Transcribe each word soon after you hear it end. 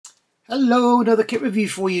Hello, another kit review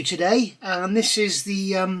for you today, and this is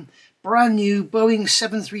the brand new Boeing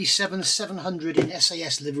 737-700 in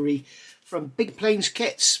SAS livery from Big Planes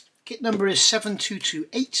Kits. Kit number is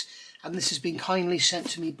 7228, and this has been kindly sent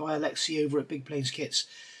to me by Aleksey over at Big Planes Kits.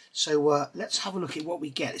 So let's have a look at what we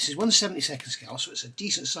get. This is 1/72 scale, so it's a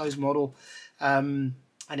decent sized model, and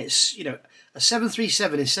it's, you know, a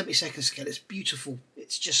 737 in 72nd scale. It's beautiful.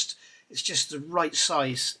 It's just the right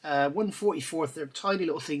size. 1/44, they're tiny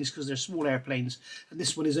little things because they're small airplanes, and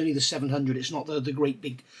this one is only the 700. It's not the great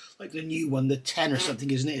big, like the new one, the 10 or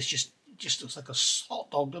something, isn't it? It's just looks like a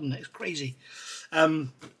hot dog, doesn't it? It's crazy. So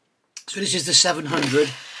this is the 700.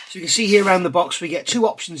 So you can see here around the box we get two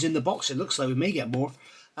options in the box. It looks like we may get more.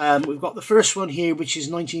 We've got the first one here, which is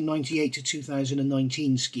 1998 to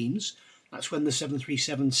 2019 schemes. That's when the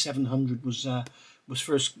 737-700 was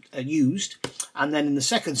first used. And then in the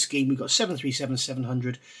second scheme we've got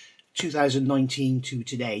 737-700 2019 to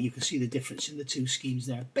today. You can see the difference in the two schemes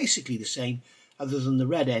there. Basically the same, other than the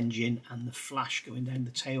red engine and the flash going down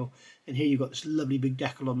the tail. And here you've got this lovely big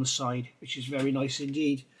decal on the side, which is very nice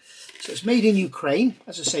indeed. So it's made in Ukraine.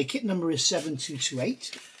 As I say, kit number is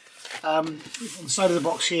 7228. On the side of the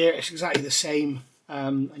box here, it's exactly the same.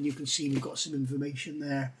 And you can see we've got some information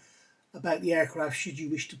there about the aircraft should you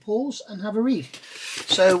wish to pause and have a read.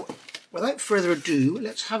 So without further ado,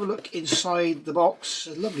 let's have a look inside the box.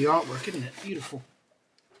 It's lovely artwork, isn't it? Beautiful.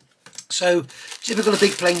 So typical of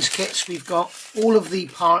Big Planes kits, we've got all of the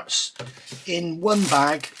parts in one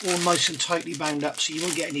bag, all nice and tightly bound up so you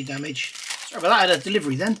won't get any damage. Sorry about that, I had a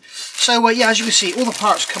delivery then. So yeah, as you can see, all the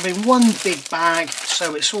parts come in one big bag,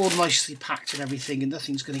 so it's all nicely packed and everything, and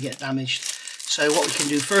nothing's going to get damaged. So what we can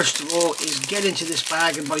do first of all is get into this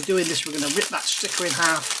bag, and by doing this we're going to rip that sticker in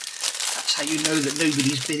half. That's how you know that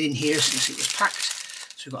nobody's been in here since it was packed.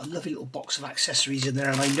 So we've got a lovely little box of accessories in there,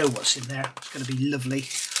 and I know what's in there. It's going to be lovely.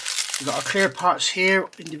 We've got our clear parts here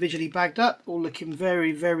individually bagged up, all looking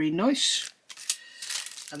very, very nice.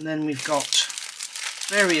 And then we've got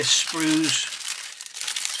various sprues,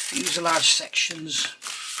 fuselage sections.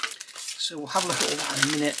 So we'll have a look at all that in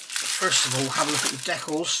a minute. But first of all, we'll have a look at the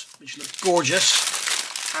decals, which look gorgeous,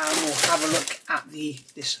 and we'll have a look at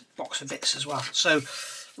this box of bits as well. So,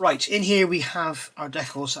 right, in here we have our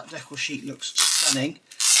decals. That decal sheet looks stunning,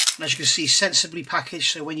 and as you can see, sensibly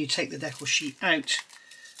packaged. So when you take the decal sheet out,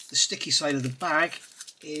 the sticky side of the bag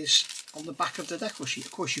is on the back of the decal sheet.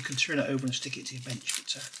 Of course, you can turn it over and stick it to your bench,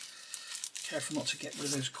 but careful not to get rid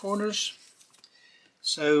of those corners.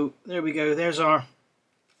 So there we go. There's our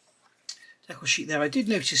decal sheet there. I did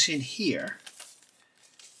notice in here,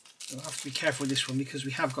 I'll have to be careful with this one because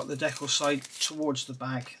we have got the decal side towards the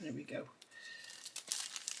bag. There we go.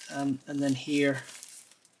 And then here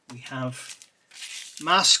we have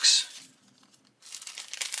masks.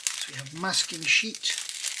 So we have masking sheet.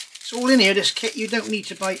 It's all in here, this kit. You don't need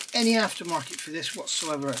to buy any aftermarket for this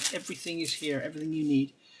whatsoever. Everything is here, everything you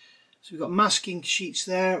need. So we've got masking sheets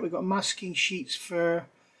there. We've got masking sheets for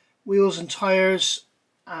wheels and tyres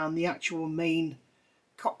and the actual main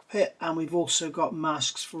cockpit, and we've also got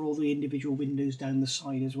masks for all the individual windows down the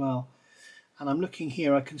side as well. And I'm looking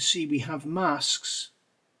here, I can see we have masks.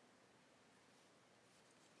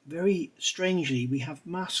 Very strangely, we have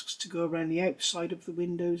masks to go around the outside of the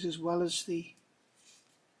windows as well as the...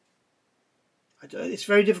 It's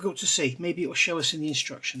very difficult to see. Maybe it will show us in the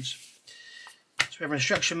instructions. So we have an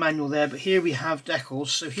instruction manual there, but here we have decals.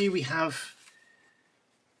 So here we have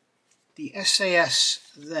the SAS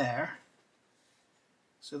there.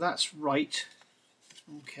 So that's right.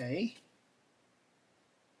 Okay.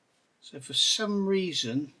 So for some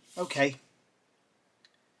reason, okay.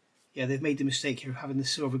 Yeah, they've made the mistake here of having the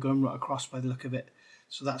silver going right across by the look of it.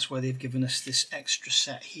 So that's why they've given us this extra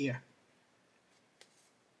set here.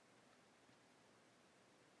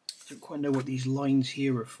 I don't quite know what these lines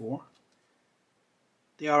here are for.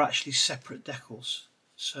 They are actually separate decals.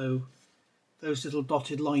 So those little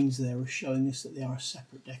dotted lines there are showing us that they are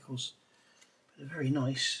separate decals. But they're very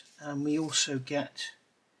nice. And we also get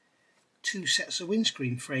two sets of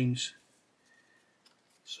windscreen frames.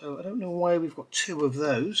 So I don't know why we've got two of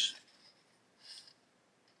those.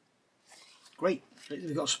 Great,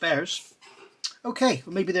 we've got spares. Okay,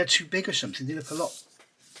 well maybe they're too big or something. They look a lot...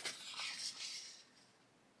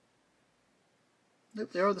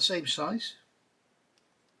 Nope, they are the same size.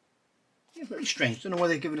 Yeah, very strange. Don't know why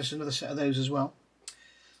they've given us another set of those as well.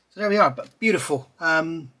 So there we are, but beautiful.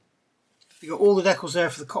 We've got all the decals there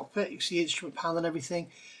for the cockpit. You can see the instrument panel and everything.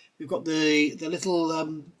 We've got the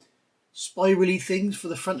little spirally things for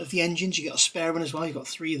the front of the engines. You got a spare one as well. You've got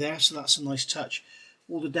three there, so that's a nice touch.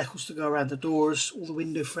 All the decals to go around the doors, all the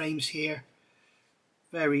window frames here.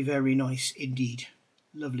 Very, very nice indeed.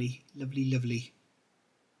 Lovely, lovely, lovely.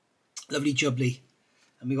 Lovely jubbly.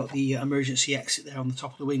 And we've got the emergency exit there on the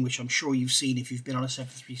top of the wing, which I'm sure you've seen if you've been on a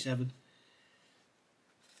 737.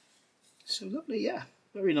 So lovely, yeah,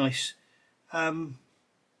 very nice.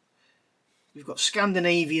 We've got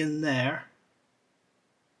Scandinavian there.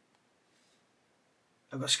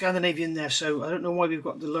 I've got Scandinavian there, so I don't know why we've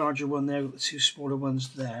got the larger one there, we've got the two smaller ones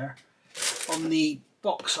there. On the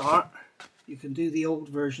box art, you can do the old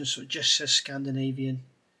version, so it just says Scandinavian.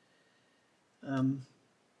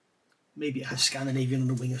 Maybe it has Scandinavian on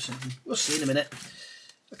the wing or something. We'll see in a minute.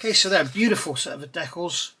 Okay, so they're a beautiful set of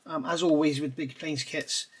decals, as always with Big Planes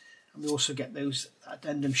kits. And we also get those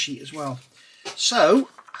addendum sheet as well. So,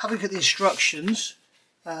 having a look at the instructions,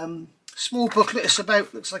 small booklet, it's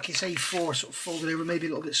about, looks like it's A4 sort of folded over, maybe a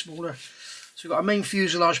little bit smaller. So we've got our main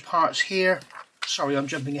fuselage parts here. Sorry, I'm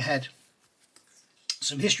jumping ahead.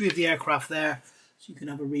 Some history of the aircraft there, so you can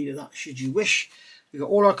have a read of that should you wish. We've got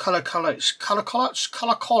all our colour callouts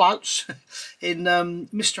in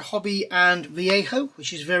Mr. Hobby and Viejo,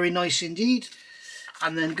 which is very nice indeed.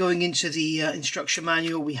 And then going into the instruction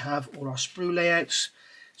manual, we have all our sprue layouts.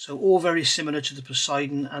 So all very similar to the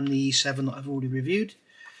Poseidon and the E7 that I've already reviewed.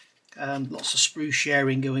 Lots of sprue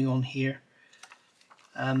sharing going on here.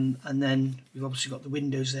 And then we've obviously got the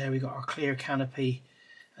windows there. We've got our clear canopy.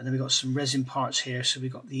 And then we've got some resin parts here. So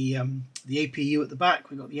we've got the APU at the back.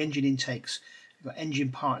 We've got the engine intakes. We've got engine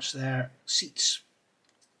parts there. Seats.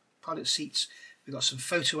 Pilot seats. We've got some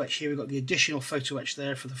photo etch here. We've got the additional photo etch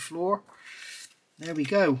there for the floor. There we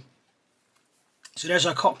go. So there's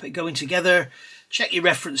our cockpit going together. Check your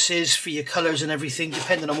references for your colours and everything,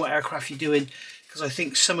 depending on what aircraft you're doing, because I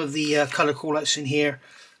think some of the colour callouts in here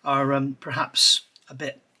are perhaps a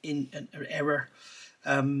bit in an error.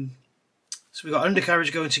 So we've got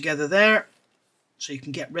undercarriage going together there. So you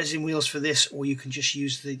can get resin wheels for this, or you can just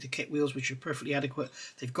use the kit wheels, which are perfectly adequate.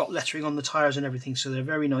 They've got lettering on the tyres and everything, so they're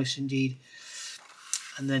very nice indeed.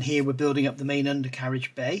 And then here we're building up the main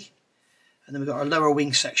undercarriage bay. And then we've got our lower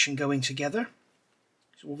wing section going together.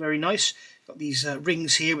 It's all very nice. Got these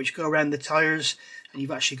rings here which go around the tyres, and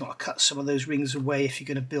you've actually got to cut some of those rings away if you're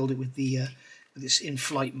going to build it with the with this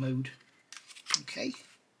in-flight mode. Okay,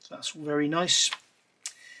 so that's all very nice.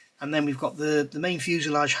 And then we've got the main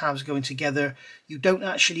fuselage halves going together. You don't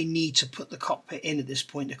actually need to put the cockpit in at this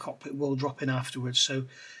point. The cockpit will drop in afterwards. So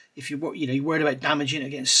if you're worried about damaging it,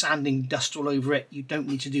 getting sanding dust all over it, you don't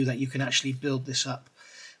need to do that. You can actually build this up.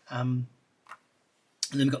 And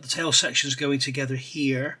then we've got the tail sections going together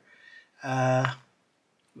here. We've got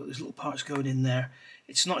those little parts going in there.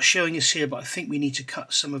 It's not showing us here, but I think we need to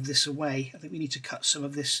cut some of this away. I think we need to cut some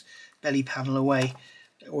of this belly panel away.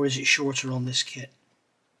 Or is it shorter on this kit?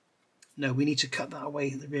 No, we need to cut that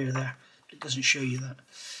away at the rear there. It doesn't show you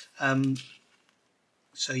that.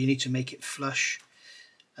 So you need to make it flush.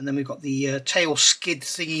 And then we've got the tail skid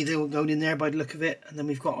thingy going in there by the look of it. And then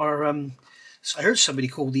we've got our... So I heard somebody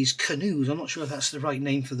call these canoes. I'm not sure if that's the right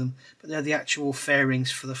name for them, but they're the actual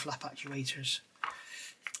fairings for the flap actuators.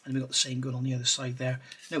 And we've got the same going on the other side there.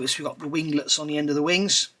 Notice we've got the winglets on the end of the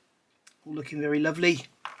wings, all looking very lovely.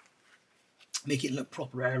 Make it look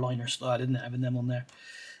proper airliner style, isn't it, having them on there?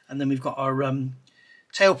 And then we've got our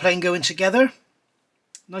tailplane going together.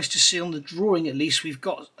 Nice to see on the drawing at least we've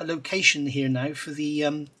got a location here now for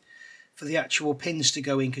the actual pins to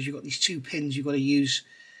go in, because you've got these two pins you've got to use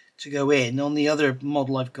to go in. On the other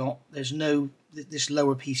model I've got, there's no, this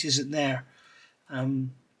lower piece isn't there.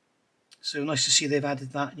 So nice to see they've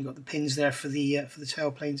added that, and you've got the pins there for the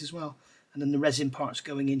tailplanes as well, and then the resin parts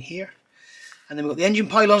going in here. And then we've got the engine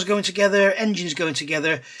pylons going together, engines going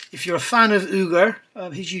together. If you're a fan of Uger,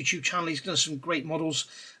 his YouTube channel, he's done some great models.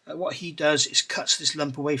 What he does is cuts this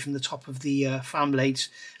lump away from the top of the fan blades,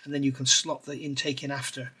 and then you can slot the intake in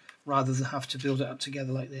after, rather than have to build it up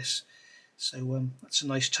together like this. So that's a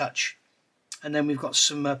nice touch. And then we've got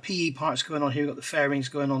some PE parts going on here. We've got the fairings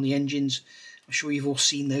going on the engines. I'm sure you've all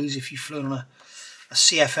seen those if you've flown on a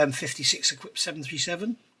CFM 56 equipped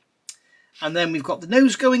 737. And then we've got the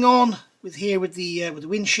nose going on with the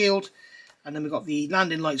windshield, and then we've got the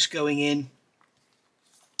landing lights going in.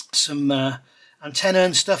 Some antenna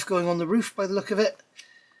and stuff going on the roof by the look of it.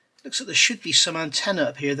 Looks like there should be some antenna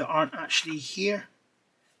up here that aren't actually here.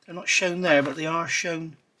 They're not shown there, but they are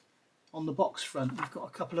shown on the box front. We've got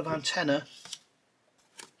a couple of antenna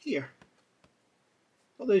here.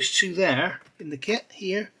 Got those two there in the kit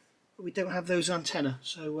here, but we don't have those antenna.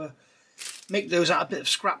 So make those out of a bit of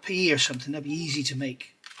scrap PE or something. That'd be easy to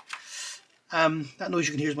make. That noise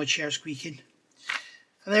you can hear is my chair squeaking.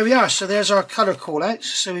 And there we are. So there's our colour callouts.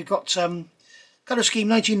 So we've got colour scheme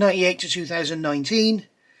 1998 to 2019.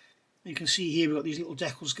 You can see here we've got these little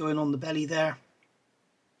decals going on the belly there.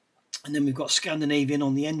 And then we've got Scandinavian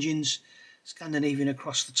on the engines, Scandinavian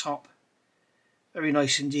across the top. Very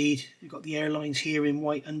nice indeed. We've got the airlines here in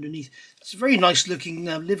white underneath. It's a very nice looking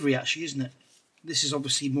livery actually, isn't it? This is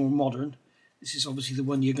obviously more modern. This is obviously the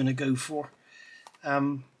one you're going to go for.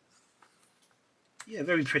 Yeah,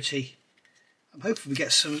 very pretty. I'm hoping we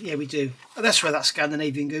get some, yeah we do. Oh, that's where that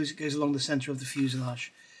Scandinavian goes. It goes along the centre of the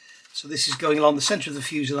fuselage. So this is going along the centre of the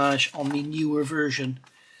fuselage on the newer version.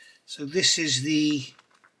 So this is the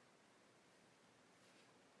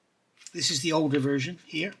older version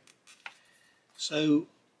here. So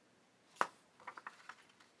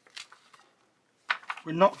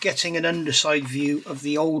we're not getting an underside view of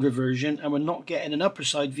the older version, and we're not getting an upper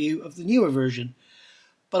side view of the newer version.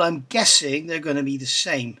 But I'm guessing they're going to be the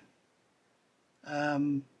same.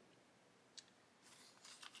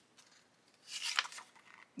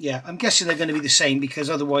 Yeah, I'm guessing they're going to be the same, because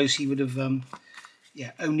otherwise he would have,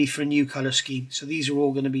 yeah, only for a new colour scheme. So these are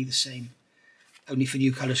all going to be the same, only for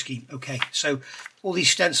new colour scheme. Okay, so all these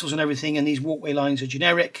stencils and everything and these walkway lines are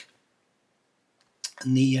generic.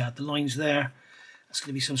 And the lines there, that's going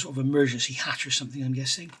to be some sort of emergency hatch or something, I'm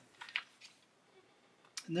guessing.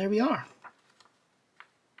 And there we are.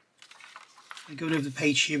 And going over the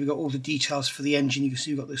page here, we've got all the details for the engine. You can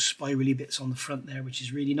see we've got those spirally bits on the front there, which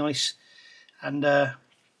is really nice. And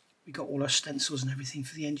we've got all our stencils and everything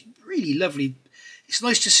for the engine. Really lovely. It's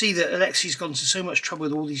nice to see that Aleksey's gone to so much trouble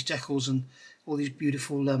with all these decals and all these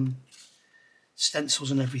beautiful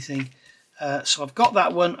stencils and everything. So I've got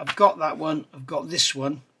that one, I've got that one, I've got this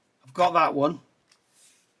one, I've got that one.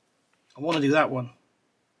 I want to do that one.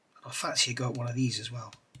 I fancy I got one of these as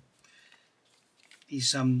well.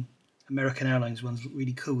 These American Airlines ones look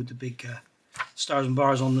really cool with the big stars and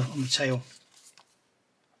bars on the tail.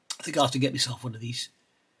 I think I'll have to get myself one of these.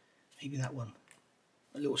 Maybe that one.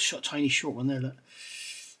 A little short, tiny short one there, look.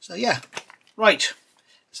 So yeah, right.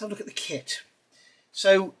 Let's have a look at the kit.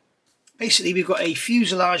 So basically we've got a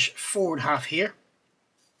fuselage forward half here.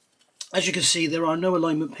 As you can see, there are no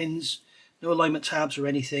alignment pins, no alignment tabs or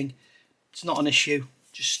anything. It's not an issue.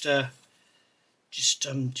 Just go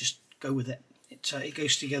with it. It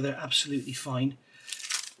goes together absolutely fine.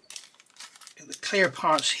 The clear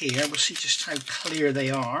parts here, we'll see just how clear they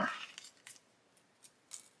are.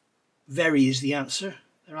 Very is the answer.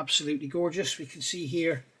 They're absolutely gorgeous. We can see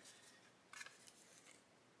here,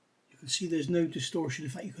 you can see there's no distortion.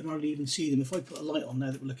 In fact, you can hardly even see them. If I put a light on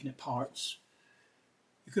now that we're looking at parts,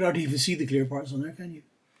 you could hardly even see the clear parts on there, can you?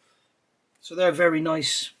 So they're very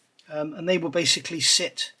nice, and they will basically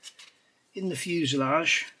sit in the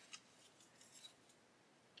fuselage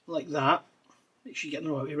like that. Make sure you get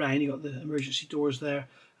the right way around. You've got the emergency doors there,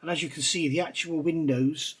 and as you can see, the actual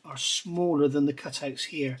windows are smaller than the cutouts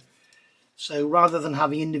here. So rather than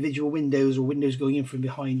having individual windows or windows going in from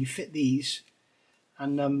behind, you fit these,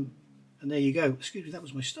 and there you go. Excuse me, that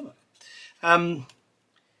was my stomach.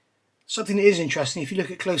 Something that is interesting, if you look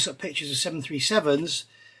at close-up pictures of 737s,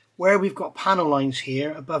 where we've got panel lines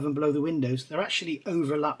here above and below the windows, they're actually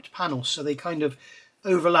overlapped panels, so they kind of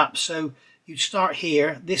overlap. So you start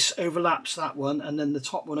here, this overlaps that one, and then the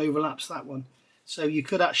top one overlaps that one. So you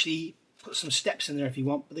could actually put some steps in there if you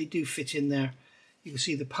want, but they do fit in there. You can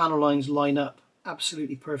see the panel lines line up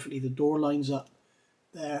absolutely perfectly. The door lines up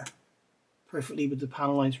there perfectly with the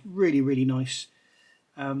panel lines. Really, really nice.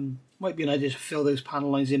 Might be an idea to fill those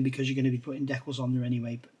panel lines in because you're going to be putting decals on there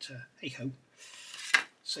anyway, but hey ho.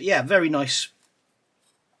 So yeah, very nice.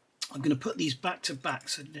 I'm going to put these back to back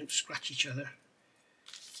so they don't scratch each other.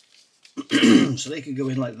 So they can go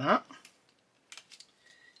in like that.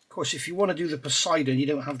 Of course, if you want to do the Poseidon, you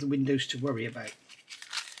don't have the windows to worry about.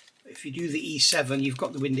 If you do the E7, you've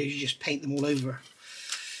got the windows, you just paint them all over.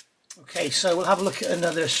 Okay, so we'll have a look at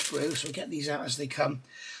another sprue. So we'll get these out as they come.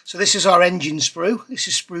 So this is our engine sprue. This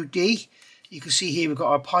is sprue D. You can see here we've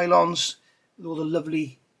got our pylons with all the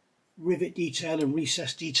lovely rivet detail and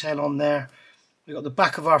recess detail on there. We've got the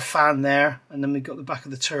back of our fan there, and then we've got the back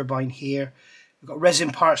of the turbine here. We've got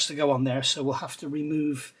resin parts to go on there, so we'll have to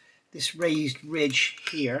remove this raised ridge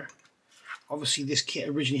here. Obviously this kit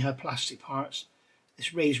originally had plastic parts.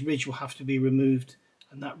 This raised ridge will have to be removed,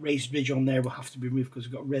 and that raised ridge on there will have to be removed because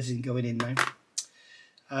we've got resin going in now.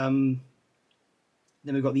 Then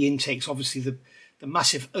we've got the intakes. Obviously the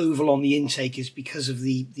massive oval on the intake is because of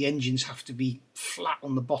the engines have to be flat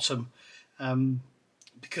on the bottom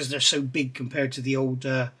because they're so big compared to the old,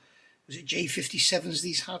 was it J57s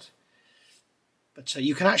these had? But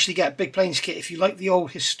you can actually get Big Planes kit if you like the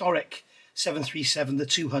old historic 737, the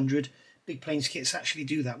 200. Big Planes kits actually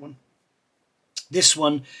do that one. This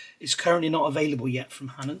one is currently not available yet from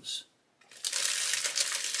Hannons.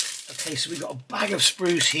 Okay, so we've got a bag of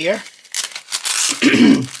sprues here.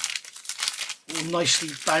 all nicely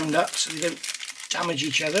bound up so they don't damage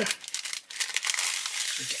each other.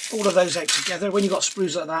 So get all of those out together. When you've got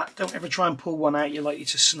sprues like that, don't ever try and pull one out, you're likely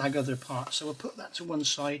to snag other parts. So we'll put that to one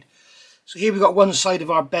side. So here we've got one side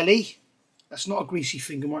of our belly. That's not a greasy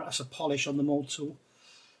finger mark, that's a polish on the mould tool.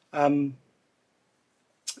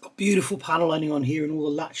 Got beautiful panel lining on here and all the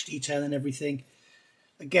latch detail and everything.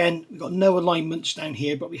 Again, we've got no alignments down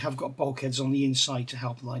here, but we have got bulkheads on the inside to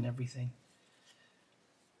help line everything.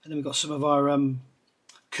 And then we've got some of our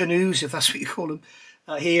canoes, if that's what you call them,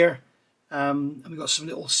 here. And we've got some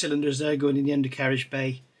little cylinders there going in the undercarriage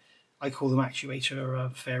bay. I call them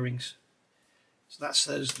actuator fairings. So that's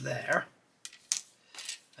those there.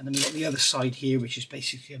 And then we've got the other side here, which is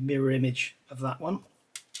basically a mirror image of that one.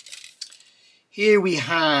 Here we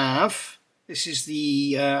have, this is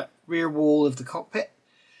the rear wall of the cockpit.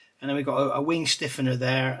 And then we've got a wing stiffener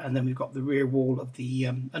there, and then we've got the rear wall of the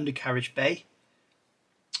undercarriage bay.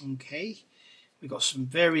 Okay, we've got some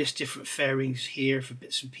various different fairings here for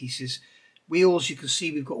bits and pieces. Wheels, you can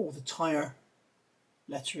see we've got all the tyre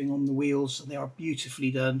lettering on the wheels, and they are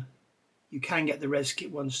beautifully done. You can get the res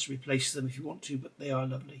kit ones to replace them if you want to, but they are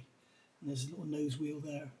lovely. And there's a little nose wheel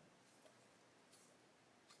there.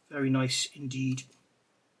 Very nice indeed.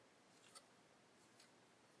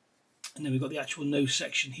 And then we've got the actual nose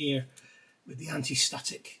section here with the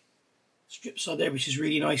anti-static strips on there, which is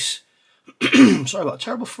really nice. Sorry about a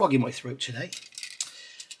terrible frog in my throat today.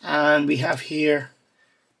 And we have here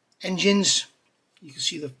engines. You can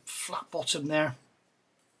see the flat bottom there,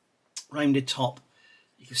 rounded top.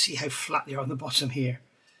 You can see how flat they are on the bottom here.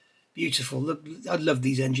 Beautiful. Look, I love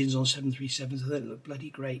these engines on 737s. They look bloody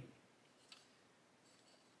great.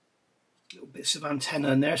 Little bits of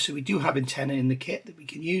antenna in there, so we do have antenna in the kit that we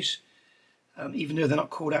can use. Even though they're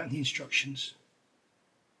not called out in the instructions.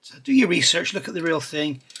 So do your research, look at the real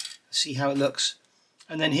thing, see how it looks.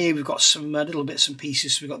 And then here we've got some little bits and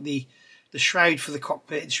pieces. So we've got the shroud for the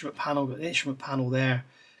cockpit instrument panel, got the instrument panel there,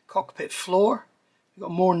 cockpit floor. We've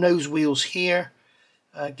got more nose wheels here,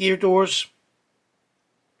 gear doors.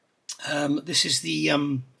 This is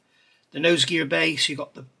the nose gear bay, so you've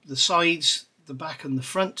got the sides, the back and the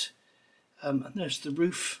front. And there's the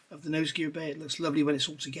roof of the nose gear bay. It looks lovely when it's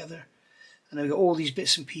all together. And then we've got all these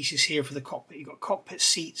bits and pieces here for the cockpit. You've got cockpit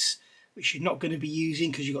seats, which you're not going to be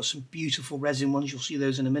using because you've got some beautiful resin ones. You'll see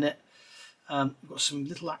those in a minute. We've got some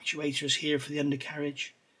little actuators here for the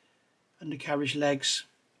undercarriage legs.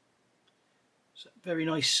 So very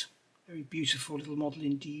nice, very beautiful little model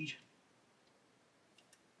indeed.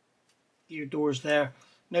 Gear doors there.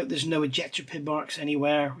 Note there's no ejector pin marks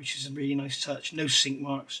anywhere, which is a really nice touch. No sink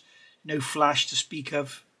marks, no flash to speak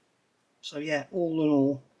of. So yeah, all in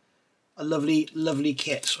all, a lovely, lovely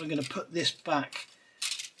kit. So I'm going to put this back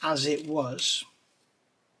as it was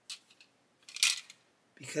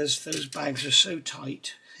because those bags are so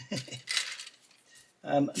tight.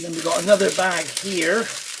 And then we've got another bag here.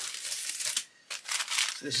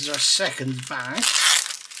 So this is our second bag.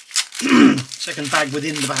 Second bag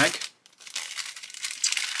within the bag.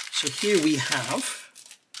 So here we have,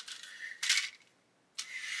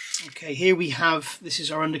 okay, here we have, this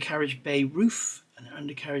is our undercarriage bay roof and our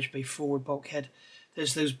undercarriage bay forward bulkhead.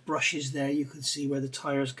 There's those brushes there, you can see where the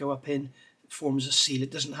tyres go up in. It forms a seal.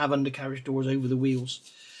 It doesn't have undercarriage doors over the wheels.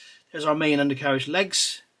 There's our main undercarriage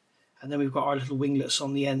legs, and then we've got our little winglets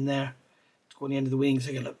on the end there to go on the end of the wings.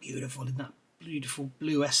 They're going to look beautiful in that beautiful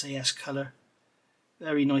blue SAS colour.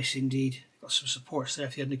 Very nice indeed. Got some supports there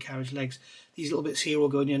for the undercarriage legs. These little bits here will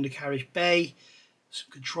go in the undercarriage bay. Some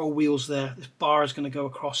control wheels there. This bar is going to go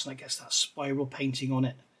across, and I guess that spiral painting on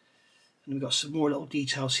it. And we've got some more little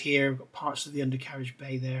details here. We've got parts of the undercarriage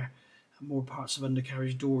bay there, and more parts of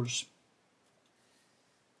undercarriage doors.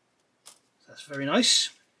 So that's very nice.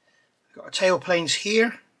 We've got our tail planes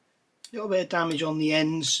here. A little bit of damage on the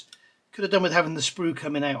ends. Could have done with having the sprue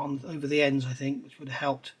coming out on over the ends, I think, which would have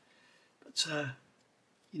helped. But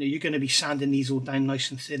you know, you're going to be sanding these all down nice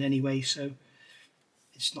and thin anyway, so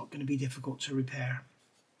it's not going to be difficult to repair.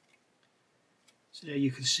 So there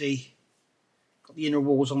you can see, got the inner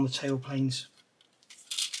walls on the tail planes.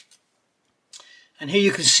 And here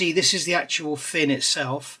you can see this is the actual fin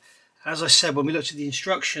itself. As I said, when we looked at the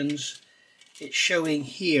instructions, it's showing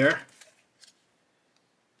here,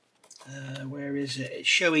 where is it? It's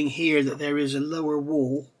showing here that there is a lower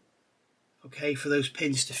wall, okay, for those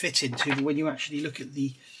pins to fit into, but when you actually look at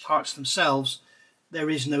the parts themselves, there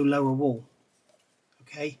is no lower wall.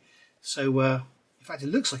 Okay, so in fact it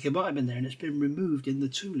looks like it might have been there and it's been removed in the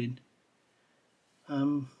tooling,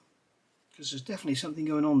 because there's definitely something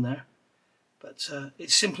going on there. But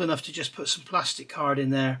it's simple enough to just put some plastic card in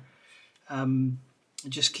there,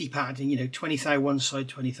 and just keep adding, you know, 20 thou one side,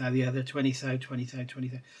 20 thou the other, 20 thou, 20 thou, 20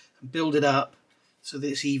 thou, and build it up so that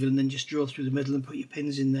it's even, and then just drill through the middle and put your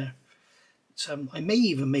pins in there. But, I may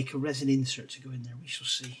even make a resin insert to go in there, we shall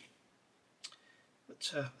see.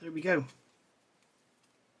 But there we go.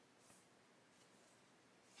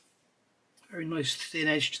 Very nice thin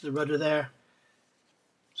edge to the rudder there.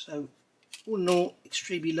 So all in all,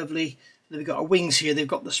 extremely lovely. And then we've got our wings here. They've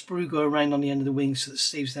got the sprue go around on the end of the wings so that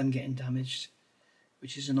saves them getting damaged,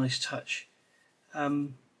 which is a nice touch.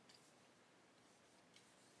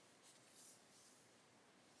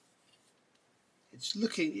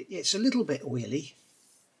 It's a little bit oily.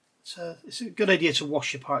 It's a good idea to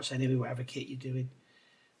wash your parts anyway, whatever kit you're doing.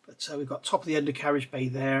 But we've got top of the undercarriage bay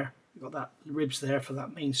there. We've got that ribs there for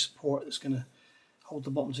that main support that's going to hold the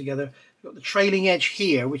bottom together. We've got the trailing edge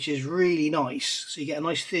here, which is really nice. So you get a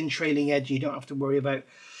nice thin trailing edge. You don't have to worry about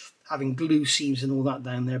having glue seams and all that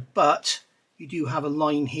down there. But you do have a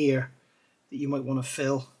line here that you might want to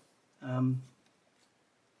fill. And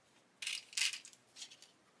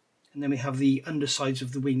then we have the undersides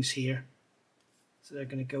of the wings here. So they're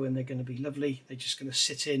going to go in, they're going to be lovely. They're just going to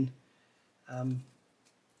sit in.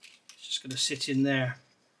 It's just going to sit in there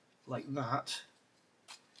like that.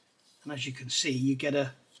 And as you can see, you get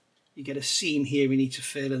a seam here we need to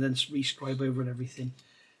fill and then rescribe over and everything.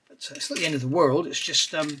 But it's not the end of the world. It's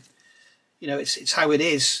just you know, it's how it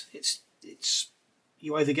is. It's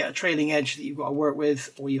you either get a trailing edge that you've got to work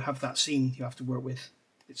with, or you have that seam you have to work with.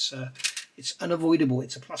 It's unavoidable.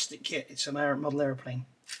 It's a plastic kit. It's an model aeroplane.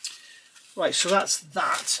 Right, so that's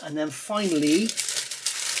that, and then finally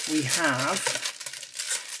we have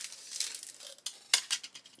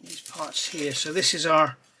these parts here. So this is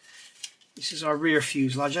our rear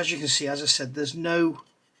fuselage. As you can see, as I said, there's no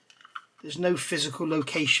physical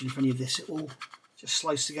location for any of this. It all just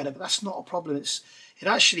slides together, but that's not a problem. It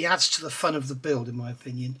actually adds to the fun of the build, in my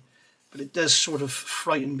opinion, but it does sort of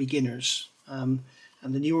frighten beginners.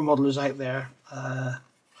 And the newer modelers out there, I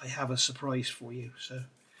have a surprise for you, so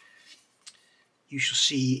you shall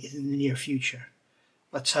see in the near future.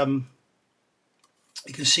 But you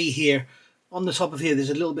can see here on the top of here there's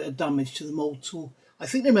a little bit of damage to the mold tool. I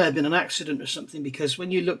think there may have been an accident or something, because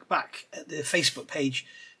when you look back at the Facebook page,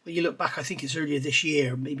 when you look back, I think it's earlier this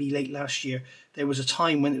year, maybe late last year, there was a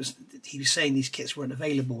time when he was saying these kits weren't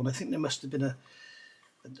available, and I think there must have been a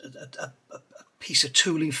piece of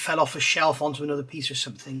tooling fell off a shelf onto another piece or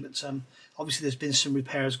something. But obviously there's been some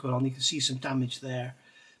repairs going on. You can see some damage there,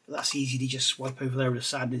 but that's easy to just swipe over there with a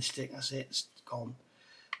sanding stick. That's it, it's gone.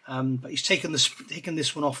 But he's taken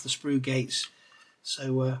this one off the sprue gates,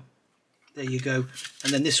 so there you go.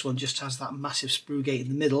 And then this one just has that massive sprue gate in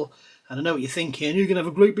the middle. And I know what you're thinking, you're going to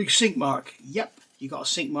have a great big sink mark. Yep, you got a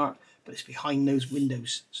sink mark, but it's behind those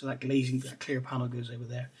windows. So that glazing, that clear panel goes over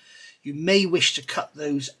there. You may wish to cut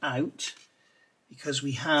those out, because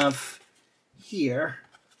we have here,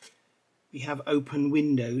 we have open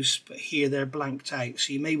windows, but here they're blanked out.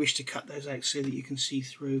 So you may wish to cut those out so that you can see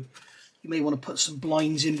through. You may want to put some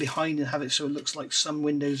blinds in behind and have it so it looks like some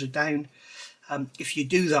windows are down. If you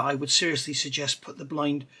do that, I would seriously suggest put the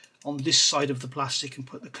blind on this side of the plastic and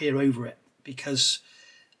put the clear over it, because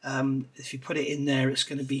if you put it in there, it's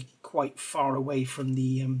going to be quite far away from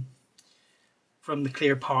the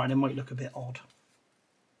clear part, and it might look a bit odd.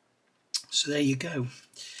 So there you go.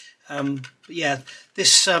 But yeah,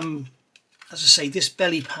 this as I say, this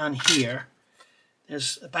belly pan here,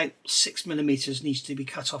 there's about 6mm needs to be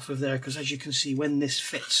cut off of there, because as you can see, when this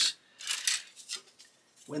fits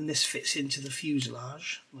into the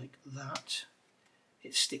fuselage like that,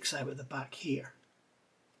 it sticks out at the back here.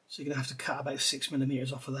 So you're going to have to cut about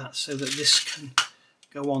 6mm off of that so that this can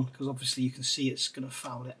go on, because obviously you can see it's going to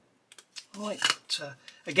foul it. Alright, but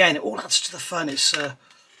again, it all adds to the fun. It's a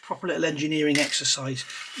proper little engineering exercise.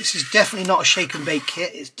 This is definitely not a shake and bake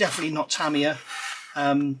kit. It's definitely not Tamiya,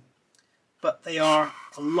 but they are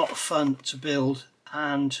a lot of fun to build,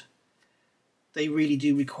 and they really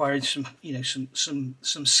do require some, you know,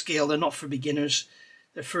 some skill. They're not for beginners.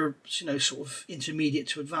 They're for, you know, sort of intermediate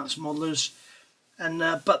to advanced modelers. And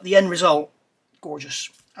but the end result, gorgeous,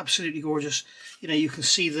 absolutely gorgeous. You know, you can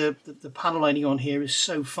see the panel lining on here is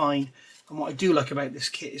so fine. And what I do like about this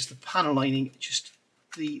kit is the panel lining. Just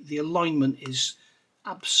the alignment is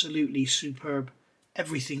absolutely superb.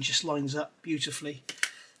 Everything just lines up beautifully.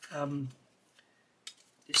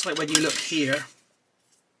 It's like when you look here,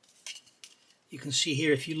 you can see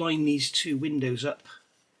here, if you line these two windows up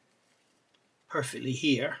perfectly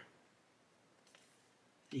here,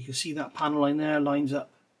 you can see that panel line there lines up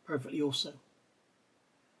perfectly also.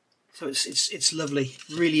 So it's lovely.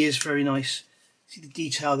 It really is very nice. See the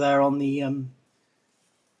detail there on the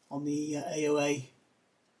AOA.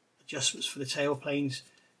 adjustments for the tailplanes.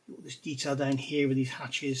 Got this detail down here with these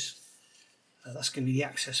hatches. That's going to be the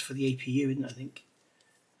access for the APU, isn't it, I think?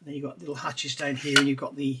 And then you've got little hatches down here, and you've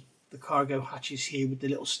got the cargo hatches here with the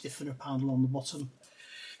little stiffener panel on the bottom.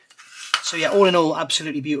 So yeah, all in all,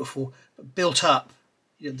 absolutely beautiful. But built up,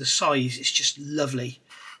 you know, the size is just lovely.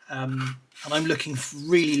 And I'm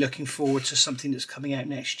really looking forward to something that's coming out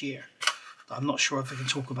next year. I'm not sure if I can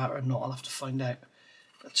talk about it or not. I'll have to find out.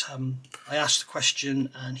 But I asked the question,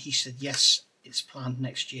 and he said yes, it's planned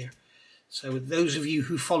next year. So those of you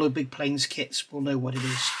who follow Big Planes kits will know what it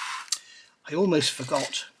is. I almost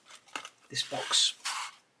forgot this box.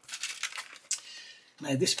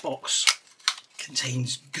 Now this box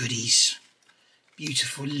contains goodies.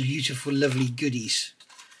 Beautiful, beautiful, lovely goodies.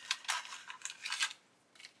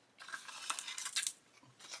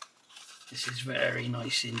 This is very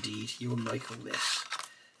nice indeed. You'll like all this.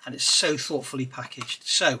 And it's so thoughtfully packaged.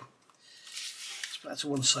 So, let's put that to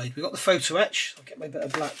one side. We've got the photo etch. I'll get my bit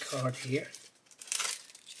of black card here.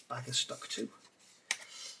 Bag is stuck to.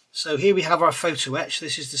 So here we have our photo etch.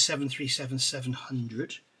 This is the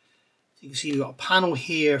 737-700. So you can see we've got a panel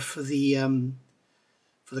here for the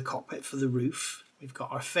cockpit, for the roof. We've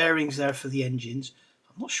got our fairings there for the engines.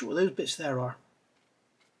 I'm not sure what those bits there are.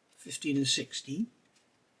 15 and 16.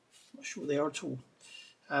 Not sure what they are at all.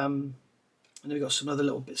 And then we've got some other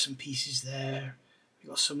little bits and pieces there. We've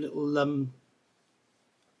got some little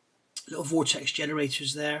little vortex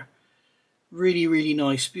generators there. Really, really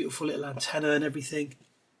nice, beautiful little antenna and everything.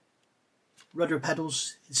 Rudder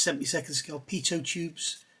pedals in 72nd scale pitot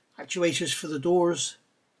tubes. Actuators for the doors.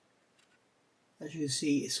 As you can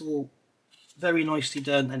see, it's all very nicely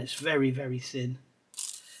done, and it's very, very thin.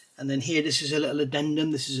 And then here, this is a little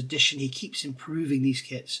addendum. This is addition. He keeps improving these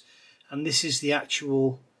kits. And this is the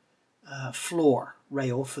actual floor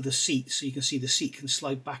rail for the seat. So you can see the seat can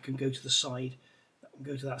slide back and go to the side. That will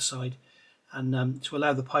go to that side. And to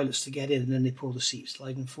allow the pilots to get in, and then they pull the seat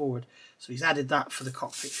sliding forward. So he's added that for the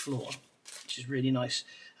cockpit floor, which is really nice.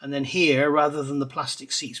 And then here, rather than the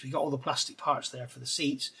plastic seats, we've got all the plastic parts there for the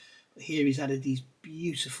seats. But here he's added these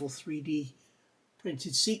beautiful 3D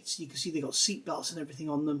printed seats. You can see they've got seat belts and everything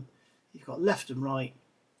on them. You've got left and right,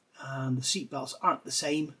 and the seat belts aren't the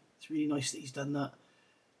same. It's really nice that he's done that,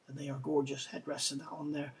 and they are gorgeous. Headrests and that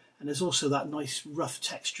on there, and there's also that nice rough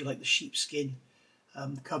texture like the sheepskin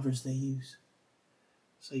covers they use.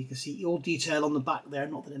 So you can see all detail on the back there.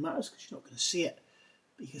 Not that it matters because you're not going to see it,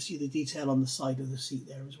 but you can see the detail on the side of the seat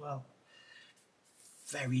there as well.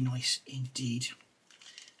 Very nice indeed.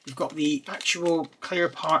 We've got the actual clear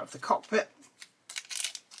part of the cockpit.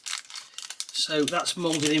 So that's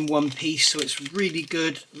moulded in one piece, so it's really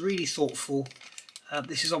good, really thoughtful.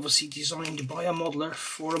 This is obviously designed by a modeller,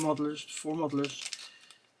 for modelers.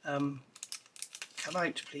 Come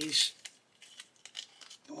out, please.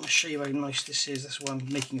 I want to show you how nice this is. That's why I'm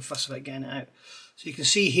making a fuss about getting it out. So you can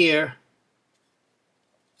see here,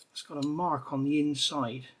 it's got a mark on the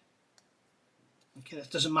inside. Okay,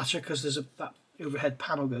 that doesn't matter because there's that overhead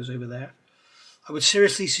panel goes over there. I would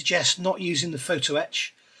seriously suggest not using the photo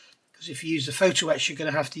etch, because if you use the photo etch, you're going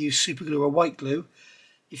to have to use super glue or white glue.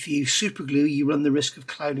 If you use super glue, you run the risk of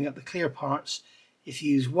clouding up the clear parts. If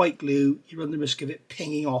you use white glue, you run the risk of it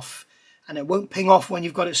pinging off. And it won't ping off when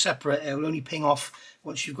you've got it separate. It will only ping off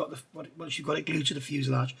once you've got it glued to the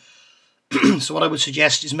fuselage. So what I would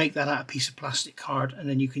suggest is make that out of a piece of plastic card, and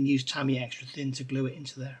then you can use Tamiya extra thin to glue it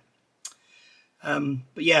into there.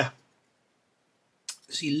 But yeah,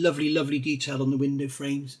 see lovely, lovely detail on the window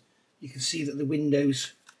frames. You can see that the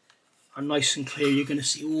windows are nice and clear. You're going to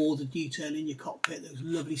see all the detail in your cockpit. Those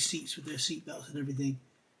lovely seats with their seat belts and everything.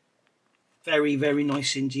 Very, very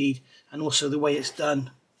nice indeed. And also the way it's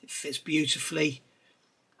done. It fits beautifully,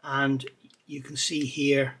 and you can see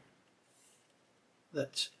here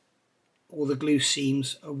that all the glue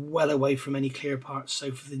seams are well away from any clear parts,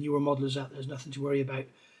 so for the newer modelers out there's nothing to worry about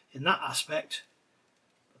in that aspect.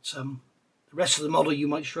 But the rest of the model you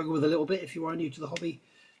might struggle with a little bit if you are new to the hobby,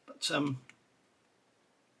 but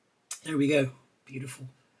there we go. Beautiful,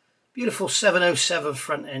 beautiful 707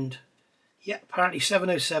 front end. Yeah, apparently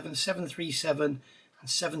 707, 737 and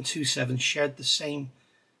 727 shared the same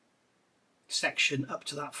section up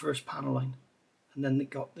to that first panel line, and then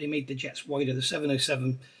they made the jets wider. The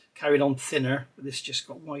 707 carried on thinner, but this just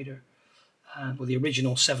got wider. Well, the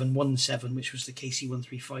original 717, which was the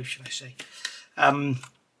KC-135, should I say. And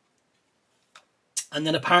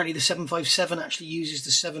then apparently the 757 actually uses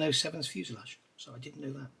the 707's fuselage, so I didn't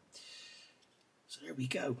know that. So there we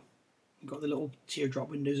go. We've got the little teardrop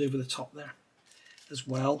windows over the top there as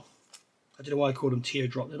well. I don't know why I call them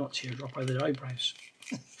teardrop. They're not teardrop, they're eyebrows.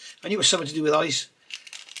 I knew it was something to do with eyes.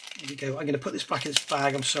 There we go. I'm going to put this back in its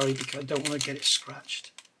bag, I'm sorry, because I don't want to get it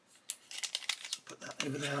scratched. So put that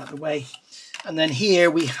over there out of the way. And then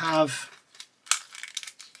here we have,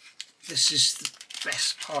 this is the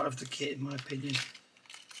best part of the kit in my opinion.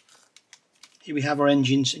 Here we have our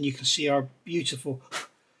engines, and you can see our beautiful,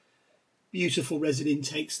 beautiful resin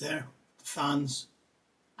intakes there. The fans,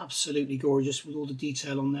 absolutely gorgeous with all the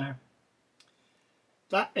detail on there.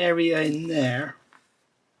 That area in there,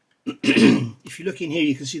 if you look in here,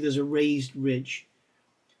 you can see there's a raised ridge.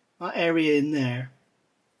 That area in there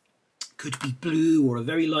could be blue or a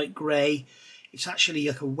very light grey. It's actually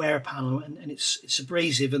like a wear panel, and it's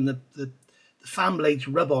abrasive, and the fan blades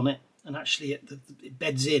rub on it, and actually it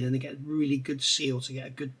beds in, and they get really good seal to get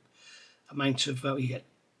a good amount of, you get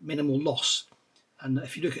minimal loss. And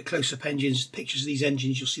if you look at close-up engines, pictures of these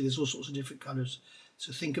engines, you'll see there's all sorts of different colours.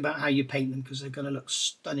 So think about how you paint them, because they're going to look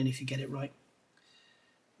stunning if you get it right.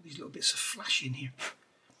 These little bits of flash in here.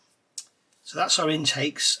 So that's our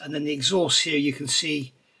intakes, and then the exhaust here, you can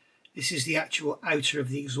see this is the actual outer of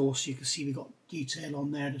the exhaust. You can see we've got detail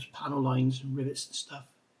on there. There's panel lines and rivets and stuff.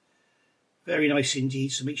 Very nice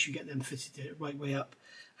indeed, so make sure you get them fitted the right way up.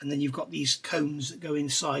 And then you've got these cones that go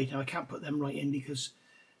inside. Now I can't put them right in because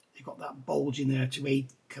they've got that bulge in there to aid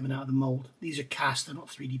coming out of the mould. These are cast, they're not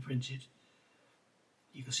 3D printed.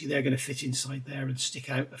 You can see they're going to fit inside there and stick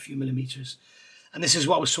out a few millimetres. And this is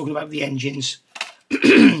what I was talking about with the engines.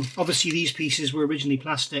 Obviously these pieces were originally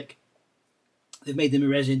plastic. They've made them in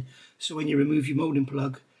resin, so when you remove your moulding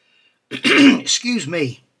plug, excuse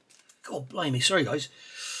me, God blimey, sorry guys.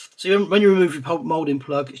 So when you remove your moulding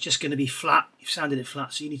plug, it's just going to be flat. You've sanded it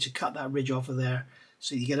flat, so you need to cut that ridge off of there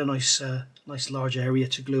so you get a nice large area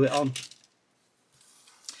to glue it on.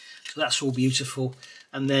 So that's all beautiful.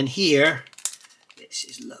 And then here, this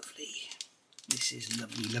is lovely. This is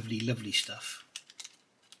lovely, lovely, lovely stuff.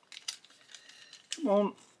 Come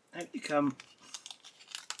on, out you come.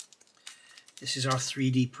 This is our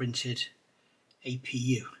 3D printed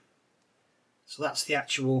APU. So that's the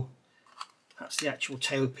actual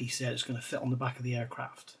tailpiece there that's going to fit on the back of the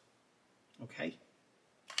aircraft. Okay.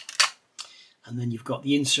 And then you've got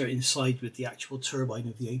the insert inside with the actual turbine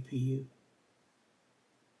of the APU.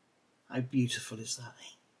 How beautiful is that?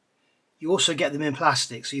 Eh? You also get them in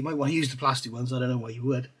plastic, so you might want to use the plastic ones. I don't know why you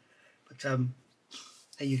would, but there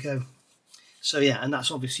you go. So yeah, and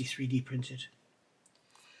that's obviously 3D printed.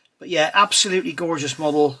 But yeah, absolutely gorgeous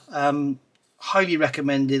model. Highly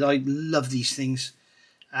recommended. I love these things.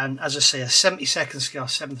 And as I say, a 72nd scale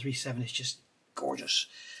 737 is just gorgeous.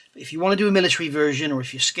 But if you want to do a military version, or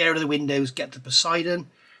if you're scared of the windows, get the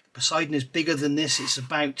Poseidon. Poseidon is bigger than this. It's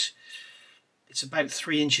about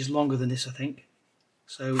 3 inches longer than this, I think.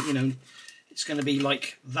 So, you know, it's going to be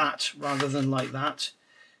like that rather than like that.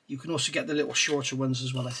 You can also get the little shorter ones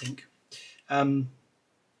as well, I think.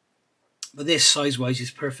 But this size-wise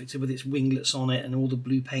is perfect with its winglets on it and all the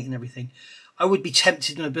blue paint and everything. I would be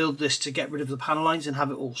tempted when I build this to get rid of the panel lines and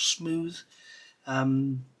have it all smooth.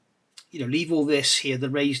 You know, leave all this here, the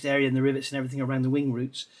raised area and the rivets and everything around the wing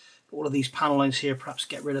roots. But all of these panel lines here, perhaps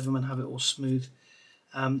get rid of them and have it all smooth.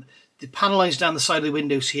 The panel lines down the side of the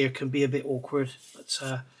windows here can be a bit awkward, but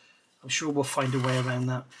I'm sure we'll find a way around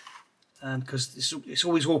that. Because it's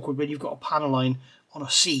always awkward when you've got a panel line on a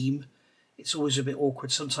seam. It's always a bit awkward.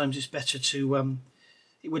 Sometimes it's better to,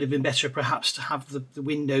 it would have been better perhaps to have the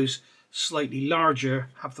windows slightly larger,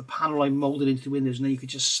 have the panel line moulded into the windows, and then you could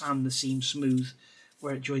just sand the seam smooth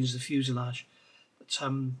where it joins the fuselage. But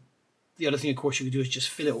the other thing, of course, you could do is just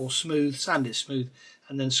fill it all smooth, sand it smooth,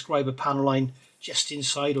 and then scribe a panel line just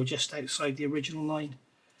inside or just outside the original line.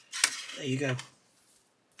 There you go.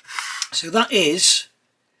 So that is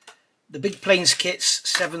the Big Planes Kits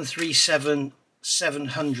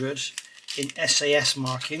 737-700 in SAS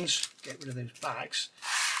markings. Get rid of those bags.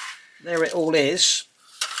 There it all is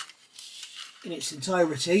in its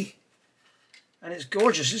entirety, and it's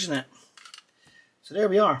gorgeous, isn't it? So there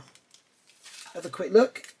we are. Have a quick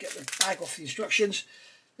look, get the bag off the instructions.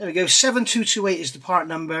 There we go, 7228 is the part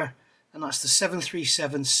number, and that's the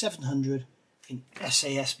 737-700 in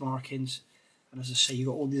SAS markings. And as I say, you've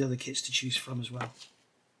got all these other kits to choose from as well.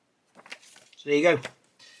 So there you go.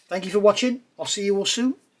 Thank you for watching. I'll see you all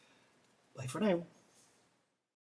soon. Bye for now.